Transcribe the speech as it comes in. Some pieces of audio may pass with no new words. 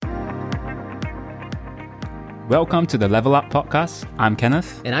Welcome to the Level Up Podcast. I'm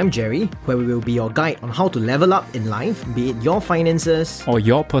Kenneth. And I'm Jerry, where we will be your guide on how to level up in life, be it your finances or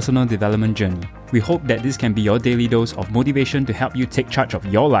your personal development journey. We hope that this can be your daily dose of motivation to help you take charge of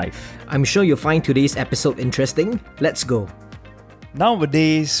your life. I'm sure you'll find today's episode interesting. Let's go.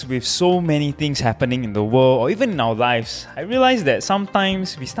 Nowadays, with so many things happening in the world or even in our lives, I realize that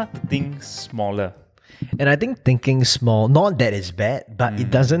sometimes we start to think smaller. And I think thinking small, not that it's bad, but it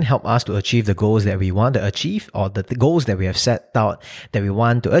doesn't help us to achieve the goals that we want to achieve or the goals that we have set out that we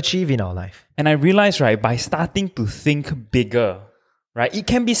want to achieve in our life. And I realize, right, by starting to think bigger, right, it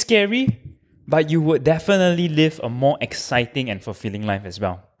can be scary, but you would definitely live a more exciting and fulfilling life as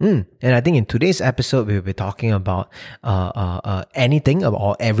well. And I think in today's episode, we'll be talking about anything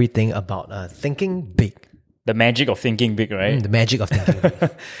or everything about thinking big. The magic of thinking big, right? The magic of thinking big.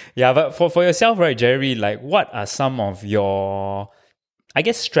 Yeah, but for yourself, right, Jerry, like what are some of your, I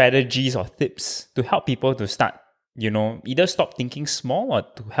guess, strategies or tips to help people to start, either stop thinking small or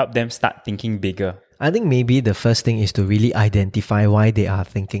to help them start thinking bigger? I think maybe the first thing is to really identify why they are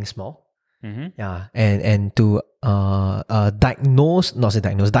thinking small. Yeah, and to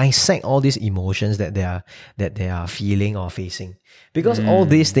dissect all these emotions that they are feeling or facing, because all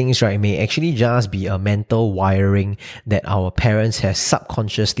these things, right, may actually just be a mental wiring that our parents have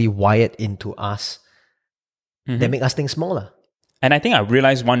subconsciously wired into us that make us think smaller. And I think I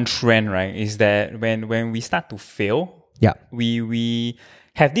realized one trend, right, is that when we start to fail, we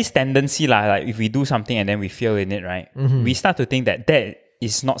have this tendency like if we do something and then we fail in it, right, we start to think that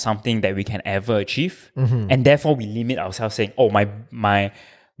is not something that we can ever achieve, and therefore we limit ourselves, saying, "Oh, my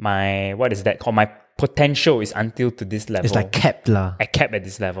what is that called? My potential is until to this level." It's like capped lah. I cap at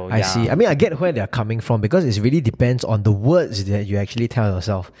this level. I see. I mean, I get where they're coming from because it really depends on the words that you actually tell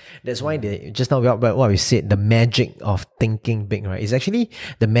yourself. That's why just now what we said, the magic of thinking big, right? It's actually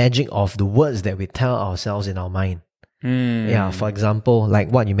the magic of the words that we tell ourselves in our mind. Yeah, for example, like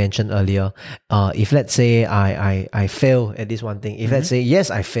what you mentioned earlier, if let's say I fail at this one thing, if let's say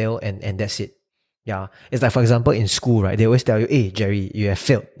yes I fail and that's it. Yeah, it's like, for example, in school, right, they always tell you, "Hey Jerry, you have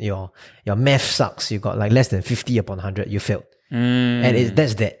failed, your math sucks, you got like less than 50 upon 100, you failed." And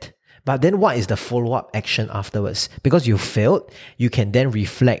that's that. But then what is the follow-up action afterwards? Because you failed, you can then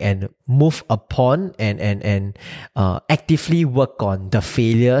reflect and move upon and actively work on the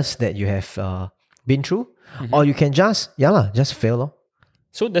failures that you have been through. Or you can just fail.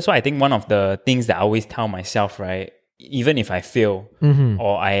 So that's why I think one of the things that I always tell myself, right, even if I fail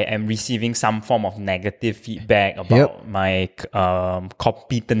or I am receiving some form of negative feedback about my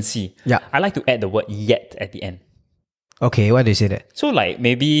competency, I like to add the word "yet" at the end. Okay, why do you say that? So like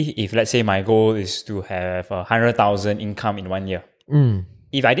maybe if let's say my goal is to have 100,000 income in 1 year,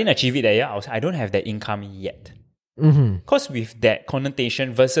 if I didn't achieve it that year, I'll say I don't have that income yet. Because with that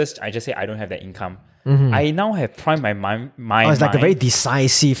connotation versus I just say I don't have that income, I now have primed my mind. It's like a very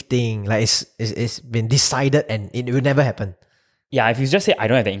decisive thing. Like it's been decided and it will never happen. Yeah, if you just say I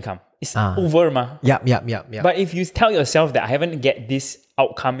don't have the income, it's over, ma. Yep. But if you tell yourself that I haven't get this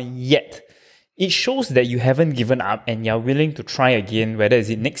outcome yet, it shows that you haven't given up and you're willing to try again, whether it's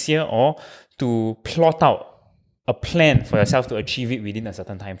next year or to plot out a plan for yourself to achieve it within a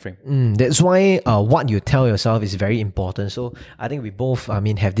certain time frame. That's why what you tell yourself is very important. So I think we both,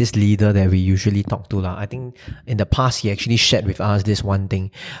 have this leader that we usually talk to. I think in the past, he actually shared with us this one thing.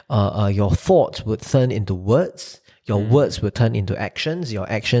 Your thoughts would turn into words. Your words will turn into actions. Your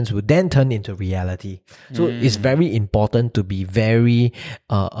actions will then turn into reality. So it's very important to be very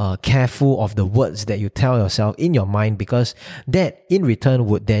careful of the words that you tell yourself in your mind, because that in return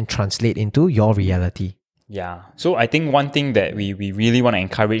would then translate into your reality. Yeah. So I think one thing that we really want to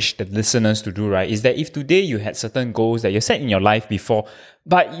encourage the listeners to do, right, is that if today you had certain goals that you set in your life before,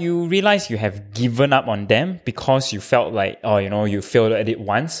 but you realize you have given up on them because you felt like, you failed at it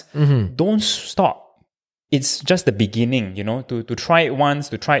once, don't stop. It's just the beginning, to try it once,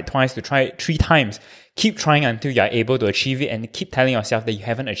 to try it twice, to try it 3 times. Keep trying until you're able to achieve it and keep telling yourself that you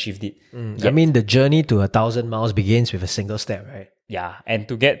haven't achieved it. I mean, the journey to 1,000 miles begins with a single step, right? Yeah. And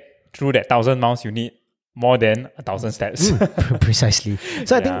to get through that 1,000 miles, you need more than 1,000 steps. Precisely.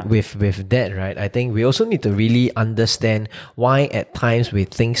 So I think with that, right, I think we also need to really understand why at times we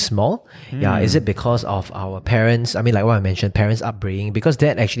think small. Yeah, is it because of our parents? I mean, like what I mentioned, parents' upbringing, because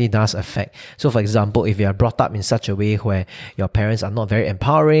that actually does affect. So for example, if you are brought up in such a way where your parents are not very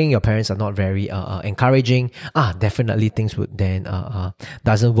empowering, your parents are not very encouraging, definitely things would then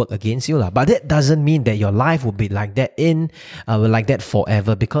doesn't work against you. But that doesn't mean that your life will be like that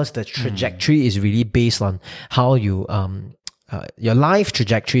forever, because the trajectory is really based on how you your life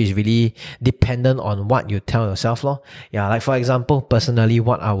trajectory is really dependent on what you tell yourself, lor. Yeah, like for example, personally,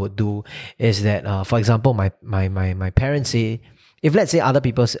 what I would do is that, for example, my parents say, if let's say other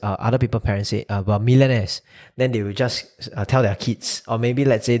people's parents say, well, millionaires, then they will just tell their kids, or maybe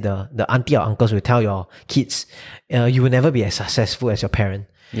let's say the auntie or uncles will tell your kids, you will never be as successful as your parent.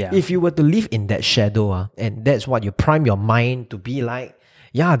 Yeah. If you were to live in that shadow, and that's what you prime your mind to be like,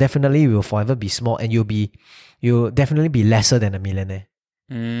 yeah, definitely you will forever be small, and you'll definitely be lesser than a millionaire.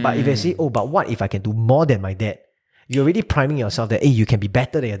 But if you say, oh, but what if I can do more than my dad? You're already priming yourself that, hey, you can be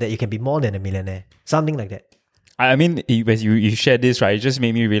better than your dad, you can be more than a millionaire. Something like that. I mean, as you shared this, right, it just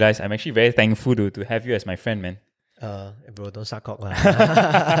made me realize I'm actually very thankful to have you as my friend, man. Bro, don't suck cock lah.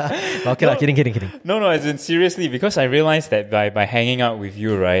 Okay, no, kidding. No, as in seriously, because I realized that by hanging out with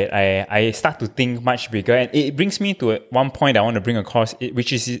you, right, I start to think much bigger, and it brings me to one point I want to bring across,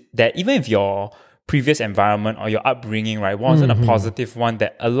 which is that even if your previous environment or your upbringing, right, wasn't a positive one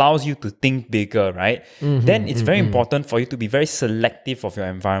that allows you to think bigger, right, then it's very important for you to be very selective of your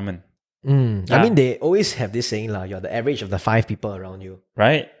environment. I mean, they always have this saying, you're the average of the 5 people around you.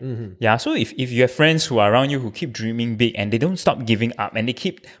 Right? Yeah, so if you have friends who are around you who keep dreaming big and they don't stop giving up and they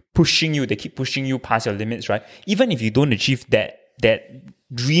keep pushing you past your limits, right? Even if you don't achieve that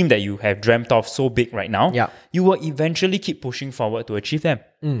dream that you have dreamt of so big right now, you will eventually keep pushing forward to achieve them.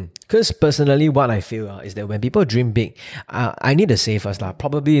 Because personally, what I feel is that when people dream big, I need to say first,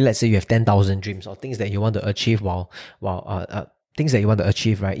 probably let's say you have 10,000 dreams or things that you want to achieve things that you want to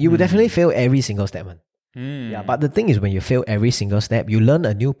achieve, right? You will definitely fail every single step, man. Yeah, but the thing is, when you fail every single step, you learn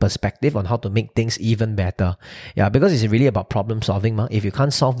a new perspective on how to make things even better. Yeah, because it's really about problem solving. If you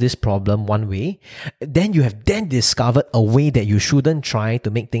can't solve this problem one way, then you have discovered a way that you shouldn't try to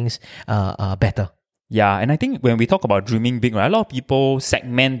make things better. Yeah, and I think when we talk about dreaming big, right, a lot of people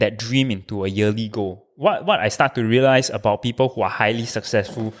segment that dream into a yearly goal. What I start to realize about people who are highly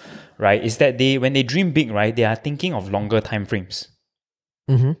successful, right, is that when they dream big, right, they are thinking of longer time frames.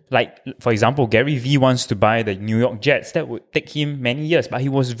 Like, for example, Gary Vee wants to buy the New York Jets. That would take him many years, but he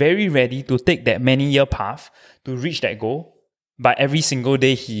was very ready to take that many-year path to reach that goal. But every single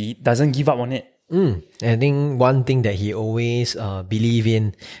day, he doesn't give up on it. I think one thing that he always believe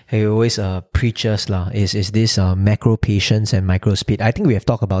in, he always preaches is this macro patience and micro speed. I think we have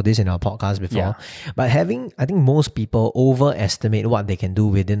talked about this in our podcast before. But I think most people overestimate what they can do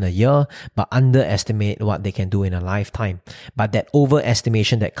within a year, but underestimate what they can do in a lifetime. But that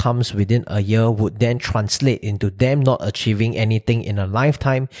overestimation that comes within a year would then translate into them not achieving anything in a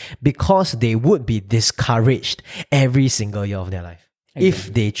lifetime because they would be discouraged every single year of their life.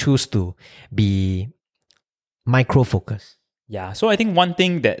 If they choose to be micro-focused. Yeah, so I think one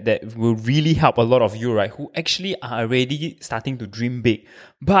thing that will really help a lot of you, right, who actually are already starting to dream big,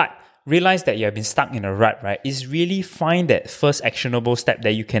 but realize that you have been stuck in a rut, right, is really find that first actionable step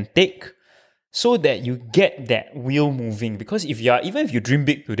that you can take so that you get that wheel moving. Because even if you dream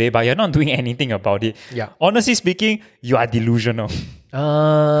big today, but you're not doing anything about it, honestly speaking, you are delusional.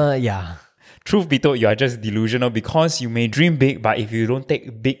 Truth be told, you are just delusional because you may dream big, but if you don't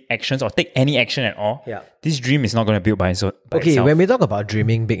take big actions or take any action at all, this dream is not going to build by itself. When we talk about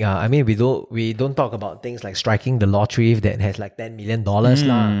dreaming big, I mean, we don't talk about things like striking the lottery that has like $10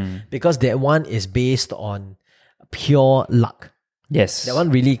 million because that one is based on pure luck. Yes. That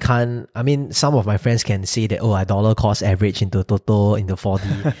one really can't. I mean, some of my friends can say that, a dollar cost average into Toto, into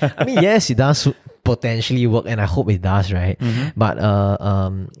 4D. I mean, yes, it does potentially work, and I hope it does, right? But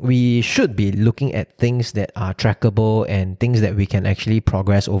we should be looking at things that are trackable and things that we can actually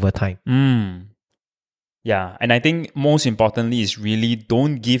progress over time. Yeah, and I think most importantly is really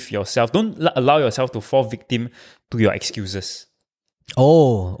don't allow yourself to fall victim to your excuses.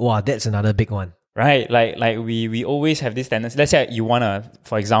 Oh, wow, that's another big one. Right, like we always have this tendency. Let's say you wanna,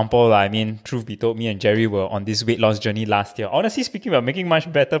 for example, I mean, truth be told, me and Jerry were on this weight loss journey last year. Honestly speaking, we're making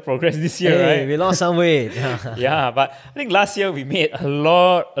much better progress this year, right? We lost some weight. Yeah, but I think last year we made a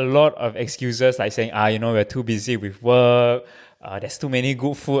lot of excuses, like saying, we're too busy with work. There's too many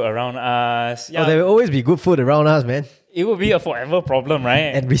good food around us. Yeah, there will always be good food around us, man. It would be a forever problem,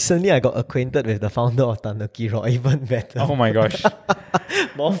 right? And recently I got acquainted with the founder of Tanuki Raw, even better. Oh my gosh.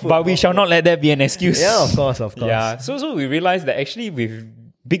 More food, but we shall not let that be an excuse. Yeah, of course. Yeah, so we realized that actually with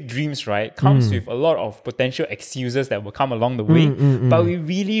big dreams, right, comes with a lot of potential excuses that will come along the way. But we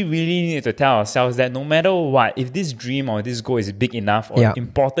really, really need to tell ourselves that no matter what, if this dream or this goal is big enough or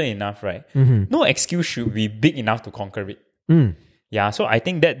important enough, right, no excuse should be big enough to conquer it. Yeah, so I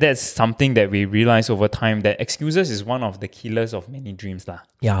think that's something that we realize over time, that excuses is one of the killers of many dreams lah.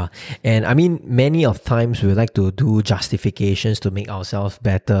 Yeah. And I mean, many of times we like to do justifications to make ourselves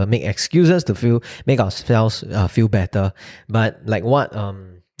better, make excuses to make ourselves feel better. But like what,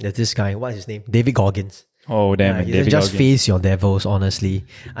 there's this guy, what's his name? David Goggins. Oh, damn. You just face your devils, honestly.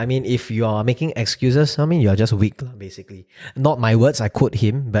 I mean, if you are making excuses, I mean, you are just weak, basically. Not my words, I quote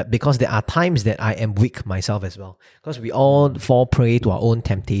him, but because there are times that I am weak myself as well. Because we all fall prey to our own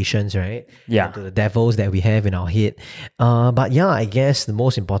temptations, right? Yeah. And to the devils that we have in our head. But yeah, I guess the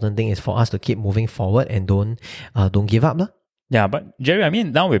most important thing is for us to keep moving forward and don't give up. Yeah, but Jerry, I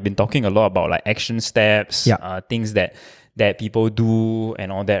mean, now we've been talking a lot about like action steps, things that people do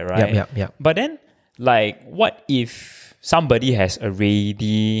and all that, right? Yep. But then, like, what if somebody has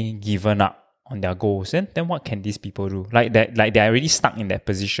already given up on their goals? Then what can these people do? Like they're already stuck in that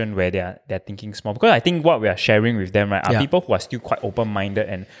position where they're thinking small. Because I think what we are sharing with them, right, are people who are still quite open-minded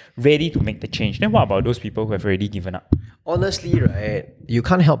and ready to make the change. Then what about those people who have already given up? Honestly, right, you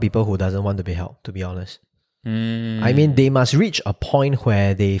can't help people who doesn't want to be helped, to be honest. I mean, they must reach a point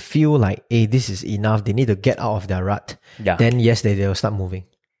where they feel like, hey, this is enough. They need to get out of their rut. Yeah. Then yes, they'll start moving.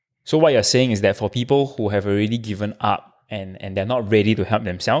 So what you're saying is that for people who have already given up and they're not ready to help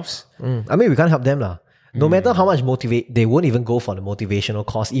themselves, I mean, we can't help them lah. No matter how much they won't even go for the motivational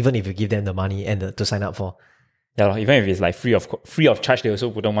course, even if you give them the money and to sign up for. Yeah, even if it's like free of charge, they also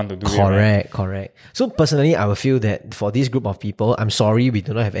wouldn't want to do it. Right? Correct. So personally, I would feel that for this group of people, I'm sorry we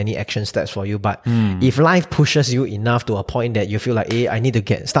do not have any action steps for you. But if life pushes you enough to a point that you feel like, hey, I need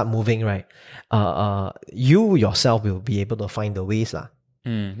to start moving, right? You yourself will be able to find the ways lah.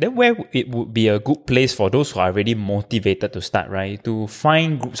 Then where it would be a good place for those who are already motivated to start, right? To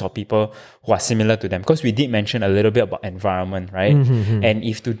find groups of people who are similar to them. Because we did mention a little bit about environment, right? And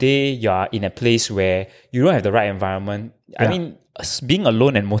if today you are in a place where you don't have the right environment, I mean, being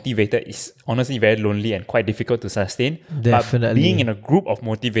alone and motivated is honestly very lonely and quite difficult to sustain. Definitely. But being in a group of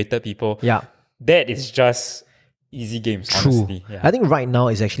motivated people, that is just easy games, honestly. True. I think right now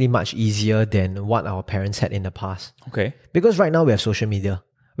is actually much easier than what our parents had in the past. Okay. Because right now we have social media.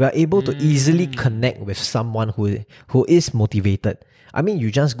 We are able to easily connect with someone who is motivated. I mean,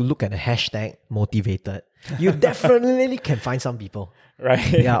 you just look at the hashtag motivated. You definitely can find some people.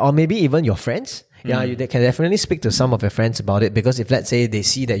 Right. Yeah, or maybe even your friends. Yeah, you can definitely speak to some of your friends about it, because if let's say they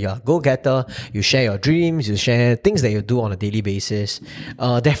see that you're a go-getter, you share your dreams, you share things that you do on a daily basis,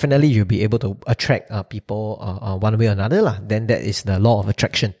 definitely you'll be able to attract people one way or another lah. Then that is the law of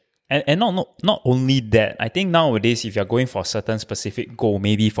attraction. And not only that, I think nowadays if you're going for a certain specific goal,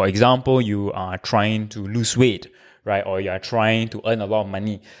 maybe for example you are trying to lose weight, right, or you are trying to earn a lot of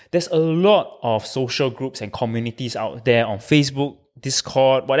money, there's a lot of social groups and communities out there on Facebook,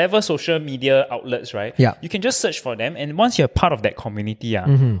 Discord, whatever social media outlets, right? Yeah. You can just search for them, and once you're part of that community,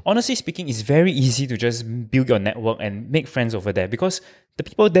 honestly speaking, it's very easy to just build your network and make friends over there, because the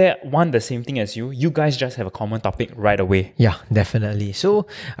people there want the same thing as you. You guys just have a common topic right away. Yeah, definitely. So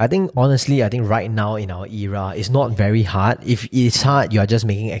I think honestly, right now in our era, it's not very hard. If it's hard, you are just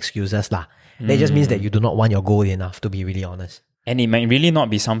making excuses lah. That just means that you do not want your goal enough, to be really honest. And it might really not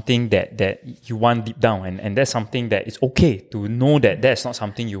be something that you want deep down. And that's something that it's okay to know that that's not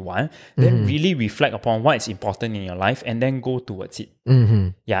something you want. Then really reflect upon what is important in your life and then go towards it.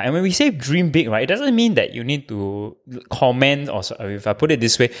 Yeah, and when we say dream big, right, it doesn't mean that you need to comment, or if I put it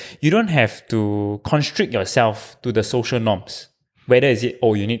this way, you don't have to constrict yourself to the social norms. Whether is it,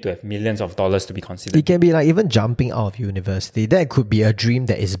 you need to have millions of dollars to be considered. It can be like even jumping out of university. That could be a dream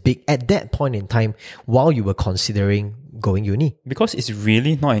that is big at that point in time while you were considering going uni. Because it's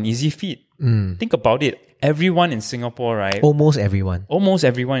really not an easy feat. Think about it. Everyone in Singapore, right? Almost everyone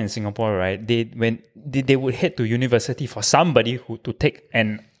in Singapore, right? They would head to university for somebody to take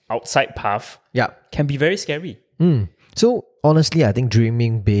an outside path. Yeah. Can be very scary. So honestly, I think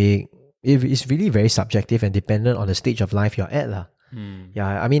dreaming big, it's really very subjective and dependent on the stage of life you're at lah.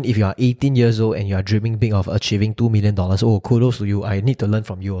 Yeah, I mean, if you are 18 years old and you are dreaming big of achieving $2 million, kudos to you. I need to learn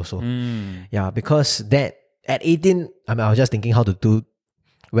from you also. Yeah, because that at 18, I was just thinking how to do,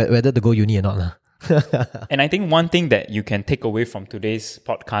 whether to go uni or not lah. And I think one thing that you can take away from today's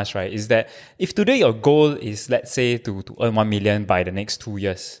podcast, right, is that if today your goal is, let's say, to earn 1 million by the next 2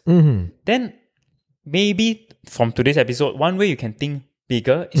 years, then maybe from today's episode, one way you can think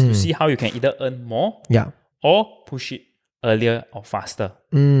bigger is to see how you can either earn more or push it earlier or faster.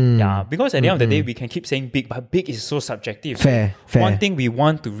 Yeah, because at the end of the day, we can keep saying big, but big is so subjective. Fair. One thing we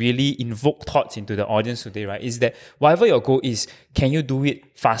want to really invoke thoughts into the audience today, right, is that whatever your goal is, can you do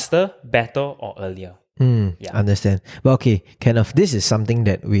it faster, better, or earlier? Understand. Well, okay, Kenneth, this is something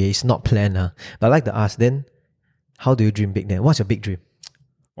that is not planned. But I'd like to ask then, How do you dream big then? What's your big dream?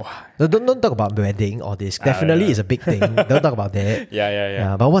 Wow. Don't talk about wedding or this. Definitely is a big thing. Don't talk about that.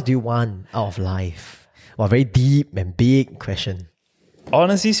 Yeah. But what do you want out of life? Well, very deep and big question.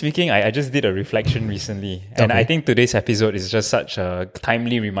 Honestly speaking, I just did a reflection recently. And I think today's episode is just such a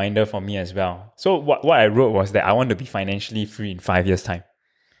timely reminder for me as well. So what I wrote was that I want to be financially free in 5 years' time.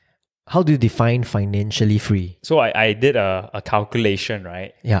 How do you define financially free? So I did a calculation,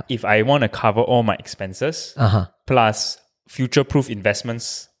 right? Yeah. If I want to cover all my expenses, plus future-proof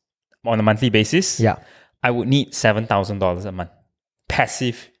investments on a monthly basis, Yeah. I would need $7,000 a month.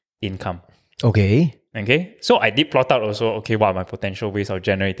 Passive income. Okay. Okay. So I did plot out also, okay, what are my potential ways of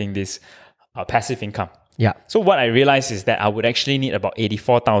generating this passive income? Yeah. So what I realized is that I would actually need about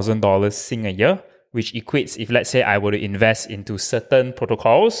 $84,000 Sing a year, which equates if let's say I were to invest into certain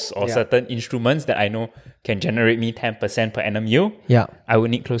protocols or certain instruments that I know can generate me 10% per annum yield, Yeah. I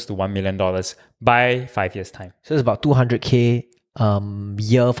would need close to $1 million by 5 years' time. So it's about 200K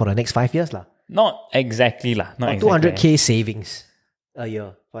year for the next 5 years lah. Not exactly lah. Not Or exactly. 200K savings a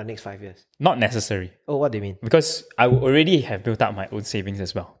year for the next 5 years. Not necessary. Oh, what do you mean? Because I would already have built up my own savings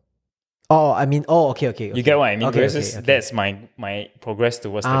as well. Oh, I mean, okay. You get what I mean? Okay, Because that's my progress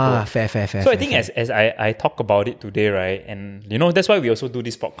towards the goal. Fair. So I think as I talk about it today, right, and that's why we also do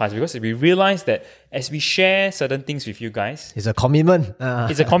this podcast, because we realize that as we share certain things with you guys, it's a commitment.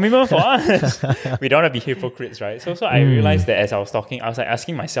 it's a commitment for us. We don't want to be hypocrites, right? So I realized that as I was talking, I was like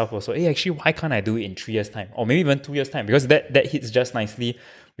asking myself also, hey, actually, why can't I do it in 3 years' time? Or maybe even 2 years' time? Because that hits just nicely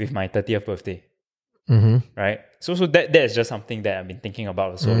with my 30th birthday. Right? So that is just something that I've been thinking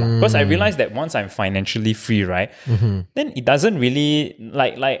about also. Because I realized that once I'm financially free, right, then it doesn't really,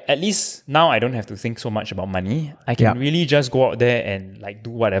 like at least now I don't have to think so much about money. I can really just go out there and like do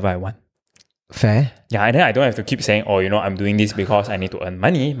whatever I want. Fair. Yeah, and then I don't have to keep saying, I'm doing this because I need to earn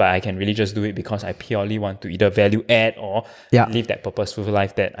money, but I can really just do it because I purely want to either value add or live that purposeful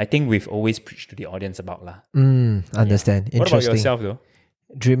life that I think we've always preached to the audience about. Understand. What about Interesting. yourself though?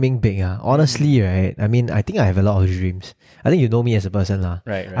 Dreaming big. Honestly, right? I mean, I think I have a lot of dreams. I think you know me as a person.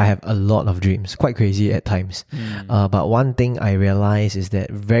 Right. I have a lot of dreams. Quite crazy at times. But one thing I realize is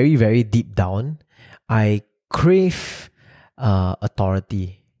that very, very deep down, I crave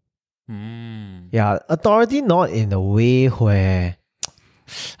authority. Yeah, authority not in a way where,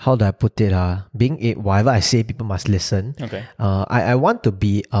 how do I put it? Whatever I say, people must listen. Okay. I want to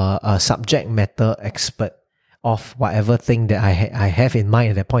be a subject matter expert of whatever thing that I have in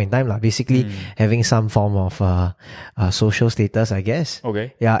mind at that point in time. Basically, having some form of social status, I guess.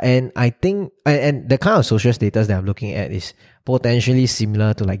 Okay. Yeah, and I think, and the kind of social status that I'm looking at is potentially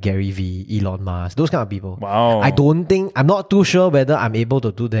similar to like Gary Vee, Elon Musk, those kind of people. Wow. I'm not too sure whether I'm able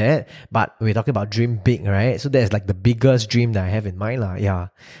to do that, but we're talking about dream big, right? So that's like the biggest dream that I have in mind. Yeah.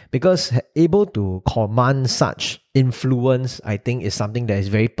 Because able to command such influence, I think, is something that is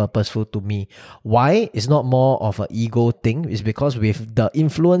very purposeful to me. Why? It's not more of an ego thing. It's because with the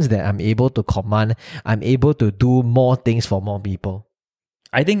influence that I'm able to command, I'm able to do more things for more people.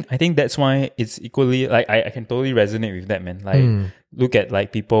 I think that's why it's equally like I can totally resonate with that, man. Like look at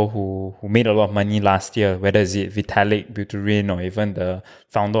like people who made a lot of money last year, whether it's Vitalik Buterin or even the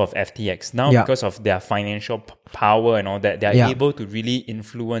founder of FTX. Now because of their financial power and all that, they are able to really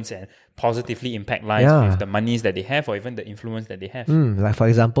influence and positively impact lives with the monies that they have or even the influence that they have. Like for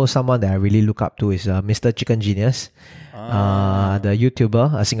example, someone that I really look up to is Mr. Chicken Genius, the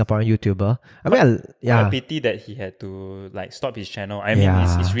YouTuber, a Singaporean YouTuber. What a pity that he had to like stop his channel. I mean,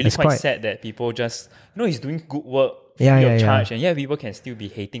 it's really quite sad that people just, he's doing good work free of charge, and people can still be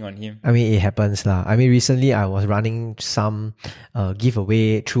hating on him. I mean, it happens lah. I mean, recently I was running some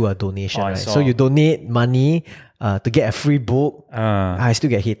giveaway through a donation. Right? So you donate money to get a free book. I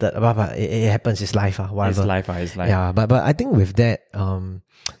still get hated, but it happens. It's life. Whatever. It's life. Yeah, but I think with that,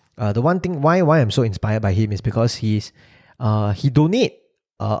 the one thing why I'm so inspired by him is because he donate.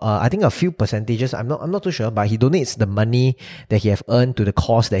 I think a few percentages. I'm not too sure, but he donates the money that he have earned to the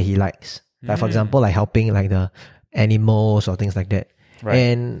cause that he likes. Like for example, like helping like the animals or things like that. Right.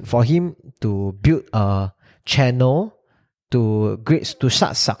 And for him to build a channel to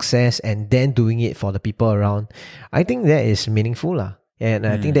such success and then doing it for the people around, I think that is meaningful lah. And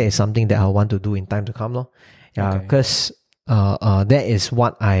I think that is something that I want to do in time to come, Yeah, because that is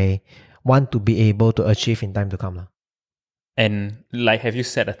what I want to be able to achieve in time to come, And like, have you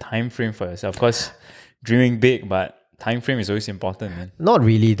set a time frame for yourself? Because dreaming big, but time frame is always important, man. Not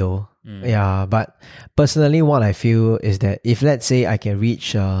really though. Yeah, but personally, what I feel is that if let's say I can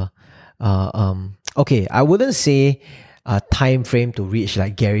reach, okay, I wouldn't say a time frame to reach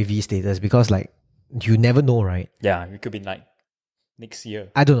like Gary Vee status because like you never know, right? Yeah, it could be like next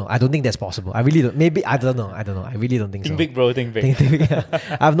year? I don't know. I don't think that's possible. I really don't. Maybe, I don't know. I really don't think so. Think big, bro. Think big. Think big.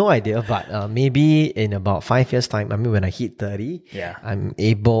 I have no idea, but maybe in about 5 years' time, I mean, when I hit 30, Yeah. I'm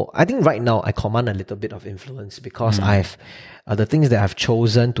able, I think right now I command a little bit of influence because I've, the things that I've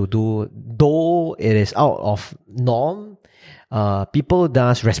chosen to do, though it is out of norm, people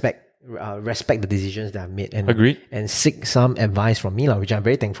does respect the decisions that I've made and Agreed. and seek some advice from me, which I'm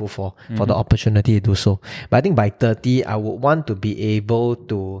very thankful for the opportunity to do so. But I think by 30, I would want to be able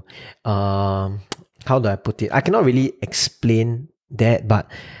to, how do I put it? I cannot really explain that, but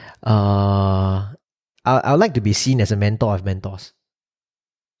I would like to be seen as a mentor of mentors.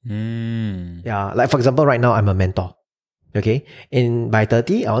 Yeah, like for example, right now I'm a mentor. Okay, by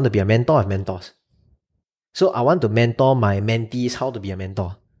 30, I want to be a mentor of mentors. So I want to mentor my mentees how to be a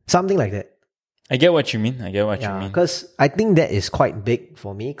mentor. Something like that. I get what you mean. You mean. Because I think that is quite big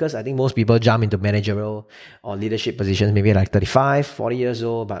for me because I think most people jump into managerial or leadership positions maybe like 35, 40 years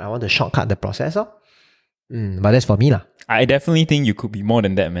old, but I want to shortcut the process. But that's for me. I definitely think you could be more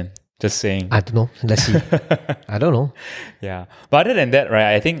than that, man. Just saying. I don't know. Let's see. I don't know. Yeah. But other than that,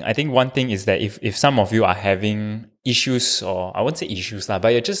 right, I think one thing is that if some of you are having issues, or I won't say issues, but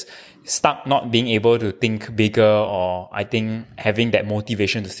you're just stuck not being able to think bigger, or I think having that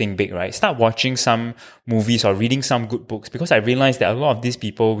motivation to think big, right? Start watching some movies or reading some good books, because I realized that a lot of these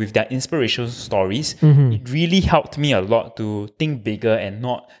people with their inspirational stories, it really helped me a lot to think bigger and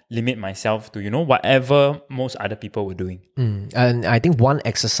not limit myself to, whatever most other people were doing. And I think one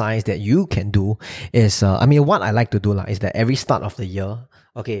exercise that you can do is, what I like to do is that every start of the year,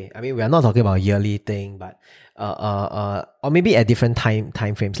 okay, we are not talking about a yearly thing, but or maybe at different time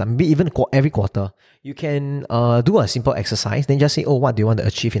frames, like maybe even every quarter, you can do a simple exercise, then just say, what do you want to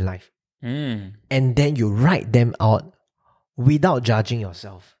achieve in life? And then you write them out without judging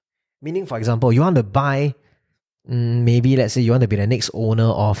yourself. Meaning, for example, you want to buy, maybe let's say you want to be the next owner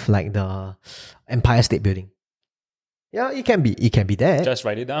of like the Empire State Building. Yeah, it can be that. Just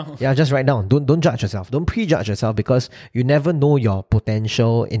write it down. Yeah, just write down. Don't judge yourself. Don't prejudge yourself, because you never know your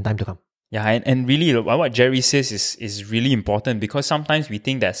potential in time to come. Yeah, and really what Jerry says is really important, because sometimes we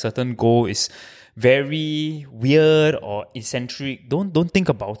think that a certain goal is very weird or eccentric. Don't think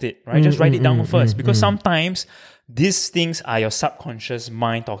about it, right? Just write it down first, because sometimes these things are your subconscious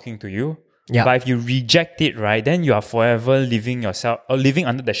mind talking to you. Yeah. But if you reject it, right, then you are forever living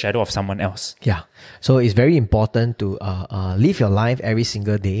under the shadow of someone else. Yeah. So it's very important to live your life every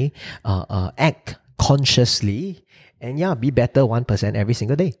single day, act consciously, and be better 1% every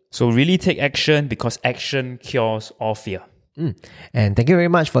single day. So really take action, because action cures all fear. And thank you very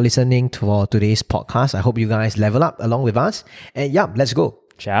much for listening to today's podcast. I hope you guys level up along with us. And let's go.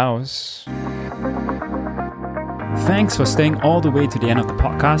 Ciao. Thanks for staying all the way to the end of the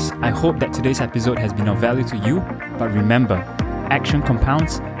podcast. I hope that today's episode has been of value to you. But remember, action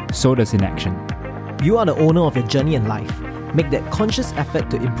compounds, so does inaction. You are the owner of your journey in life. Make that conscious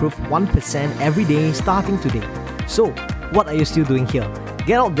effort to improve 1% every day starting today. So, what are you still doing here?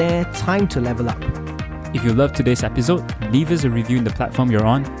 Get out there, time to level up. If you loved today's episode, leave us a review in the platform you're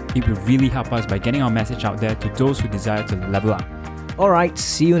on. It will really help us by getting our message out there to those who desire to level up. Alright,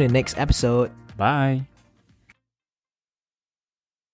 see you in the next episode. Bye.